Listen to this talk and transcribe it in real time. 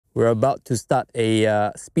We're about to start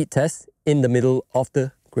a speed test in the middle of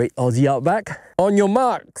the Great Aussie Outback. On your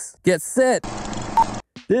marks, get set.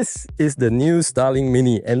 This is the new Starlink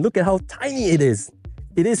Mini, and look at how tiny it is.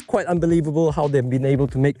 It is quite unbelievable how they've been able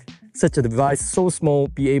to make such a device so small,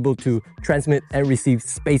 be able to transmit and receive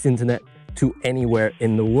space internet to anywhere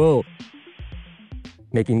in the world,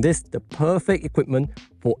 making this the perfect equipment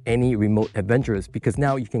for any remote adventurers, because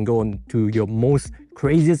now you can go on to your most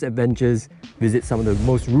craziest adventures, visit some of the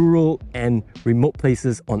most rural and remote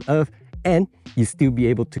places on Earth, and you still be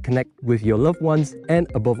able to connect with your loved ones, and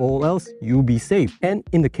above all else, you'll be safe. And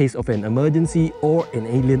in the case of an emergency or an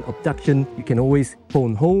alien abduction, you can always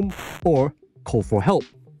phone home or call for help.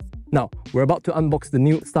 Now, we're about to unbox the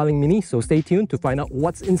new Starlink Mini, so stay tuned to find out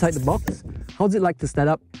what's inside the box, how's it like to set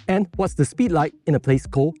up, and what's the speed like in a place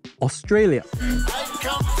called Australia.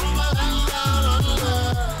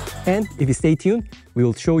 And if you stay tuned, we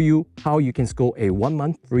will show you how you can score a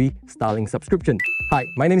 1-month free Starlink subscription. Hi,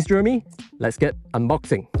 my name is Jeremy. Let's get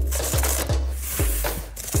unboxing.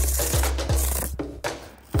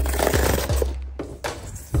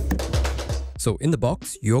 So in the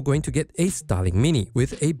box, you're going to get a Starlink Mini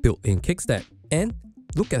with a built-in kickstand. And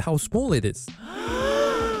look at how small it is.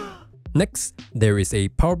 Next, there is a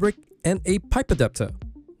power brick and a pipe adapter.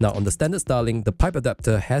 Now on the standard Starlink, the pipe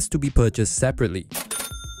adapter has to be purchased separately.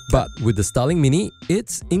 But with the Starlink Mini,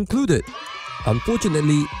 it's included.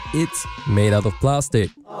 Unfortunately, it's made out of plastic.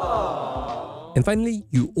 And finally,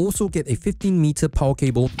 you also get a 15-meter power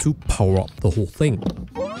cable to power up the whole thing.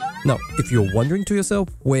 Now, if you're wondering to yourself,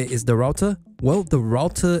 where is the router? Well, the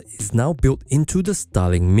router is now built into the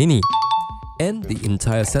Starlink Mini. And the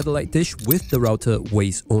entire satellite dish with the router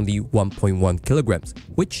weighs only 1.1 kilograms,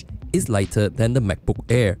 which is lighter than the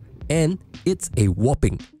MacBook Air. And it's a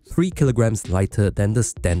whopping 3 kilograms lighter than the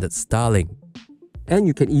standard Starlink. And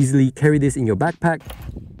you can easily carry this in your backpack,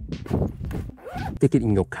 take it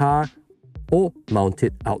in your car, or mount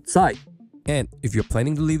it outside. And if you're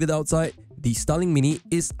planning to leave it outside, the Starlink Mini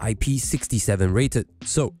is IP67 rated,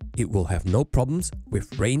 so it will have no problems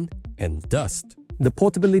with rain and dust. The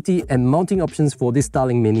portability and mounting options for this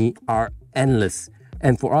Starlink Mini are endless.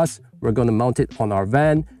 And for us, we're going to mount it on our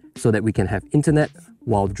van so that we can have internet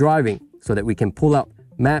while driving, so that we can pull up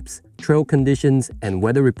maps, trail conditions, and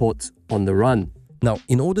weather reports on the run. Now,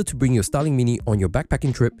 in order to bring your Starlink Mini on your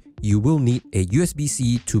backpacking trip, you will need a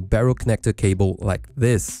USB-C to barrel connector cable like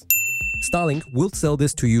this. Starlink will sell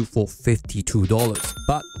this to you for $52,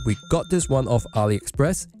 but we got this one off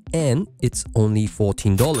AliExpress and it's only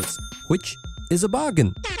 $14, which is a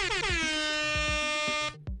bargain.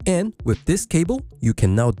 And with this cable, you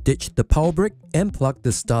can now ditch the power brick and plug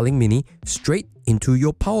the Starlink Mini straight into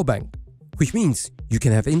your power bank, which means you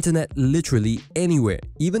can have internet literally anywhere,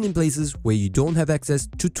 even in places where you don't have access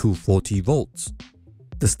to 240 volts.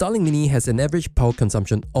 The Starlink Mini has an average power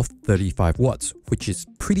consumption of 35 watts, which is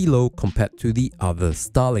pretty low compared to the other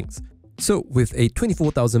Starlinks. So with a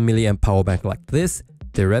 24,000 mAh power bank like this,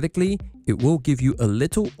 theoretically, it will give you a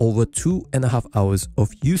little over 2.5 hours of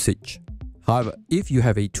usage. However, if you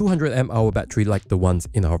have a 200 mAh battery like the ones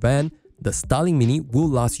in our van, the Starlink Mini will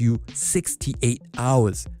last you 68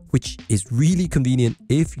 hours, which is really convenient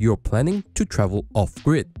if you're planning to travel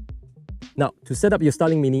off-grid. Now, to set up your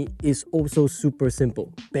Starlink Mini is also super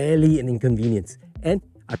simple, barely an inconvenience. And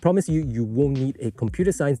I promise you, you won't need a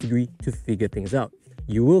computer science degree to figure things out.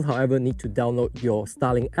 You will, however, need to download your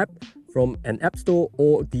Starlink app from an app store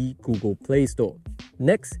or the Google Play Store.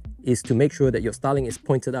 Next is to make sure that your Starlink is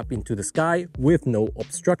pointed up into the sky with no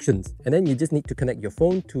obstructions. And then you just need to connect your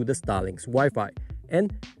phone to the Starlink's Wi-Fi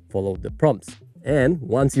and follow the prompts. And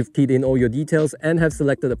once you've keyed in all your details and have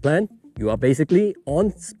selected a plan, you are basically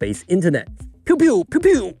on space internet. Pew pew pew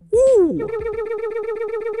pew! Woo!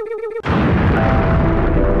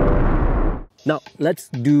 Now let's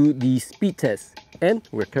do the speed test. And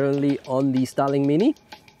we're currently on the Starlink Mini.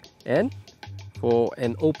 And for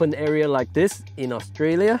an open area like this in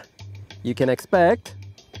Australia, you can expect,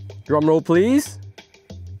 drum roll please.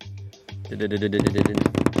 What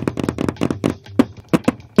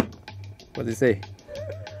does it say?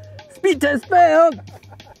 Speed test failed!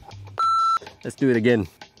 Let's do it again.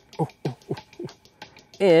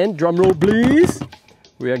 And drum roll please.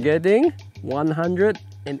 We are getting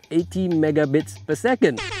 180 megabits per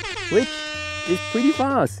second, which is pretty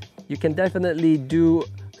fast. You can definitely do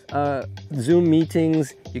Zoom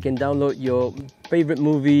meetings, you can download your favorite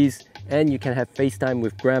movies, and you can have FaceTime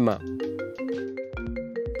with grandma.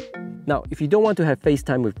 Now, if you don't want to have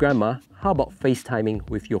FaceTime with grandma, how about FaceTiming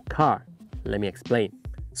with your car? Let me explain.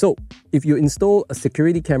 So, if you install a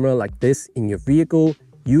security camera like this in your vehicle,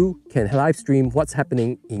 you can live stream what's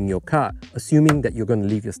happening in your car, assuming that you're going to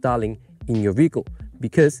leave your Starlink in your vehicle,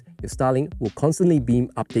 because your Starlink will constantly beam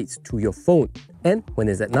updates to your phone. And when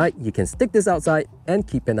it's at night, you can stick this outside and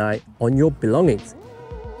keep an eye on your belongings.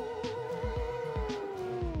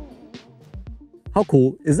 How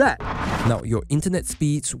cool is that? Now, your internet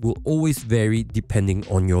speeds will always vary depending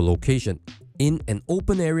on your location. In an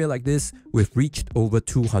open area like this, we've reached over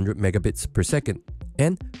 200 megabits per second.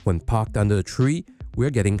 And when parked under a tree, we're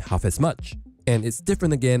getting half as much. And it's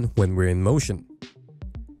different again when we're in motion.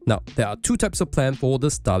 Now, there are two types of plan for the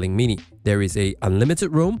Starlink Mini. There is a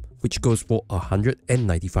unlimited roam, which goes for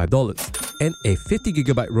 $195, and a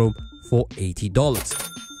 50GB roam for $80.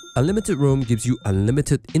 Unlimited roam gives you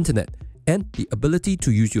unlimited internet and the ability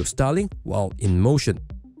to use your Starlink while in motion.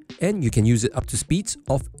 And you can use it up to speeds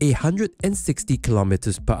of 160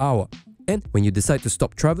 km per hour. And when you decide to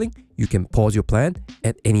stop traveling, you can pause your plan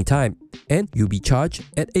at any time, and you'll be charged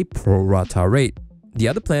at a pro rata rate. The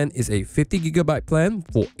other plan is a 50GB plan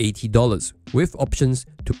for $80, with options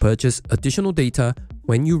to purchase additional data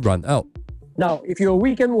when you run out. Now, if you're a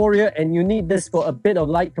weekend warrior and you need this for a bit of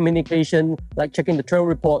light communication, like checking the trail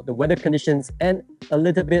report, the weather conditions, and a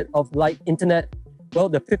little bit of light internet, well,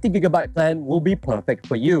 the 50GB plan will be perfect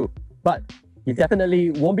for you. But you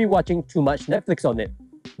definitely won't be watching too much Netflix on it.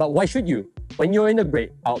 But why should you when you're in the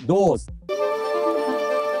great outdoors?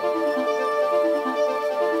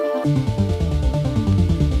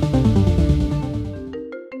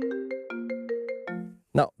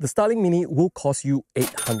 Now, the Starlink Mini will cost you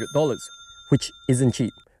 $800, which isn't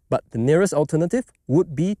cheap. But the nearest alternative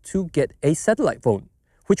would be to get a satellite phone,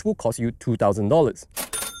 which will cost you $2,000.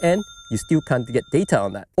 And you still can't get data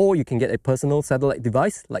on that. Or you can get a personal satellite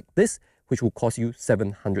device like this, which will cost you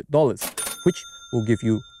 $700, which will give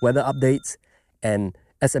you weather updates and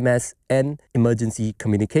SMS and emergency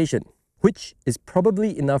communication, which is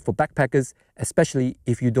probably enough for backpackers, especially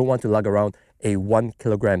if you don't want to lug around a 1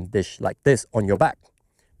 kilogram dish like this on your back.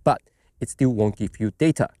 But it still won't give you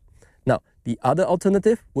data. Now, the other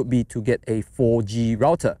alternative would be to get a 4G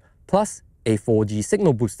router plus a 4G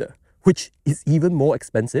signal booster, which is even more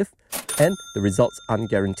expensive, and the results aren't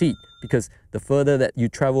guaranteed, because the further that you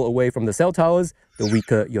travel away from the cell towers, the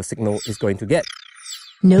weaker your signal is going to get.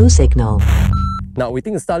 No signal. Now, we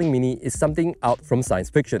think the Starlink Mini is something out from science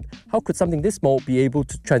fiction. How could something this small be able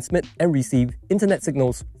to transmit and receive internet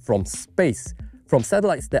signals from space, from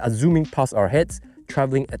satellites that are zooming past our heads,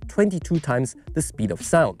 traveling at 22 times the speed of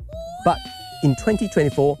sound? But in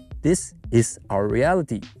 2024, this is our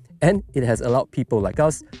reality, and it has allowed people like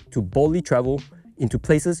us to boldly travel into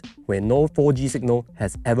places where no 4G signal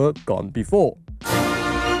has ever gone before.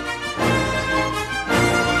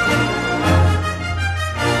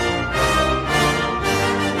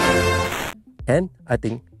 And I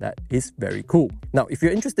think that is very cool. Now, if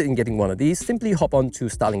you're interested in getting one of these, simply hop on to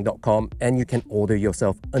starlink.com and you can order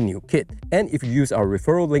yourself a new kit. And if you use our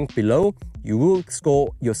referral link below, you will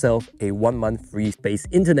score yourself a 1-month free space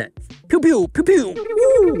internet. Pew pew pew pew!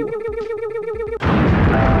 Woo!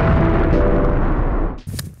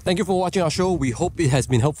 Thank you for watching our show. We hope it has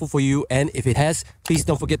been helpful for you, and if it has, please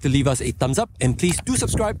don't forget to leave us a thumbs up, and please do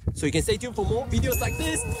subscribe so you can stay tuned for more videos like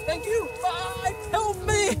this. Thank you. Bye. Help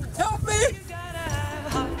me. Help me.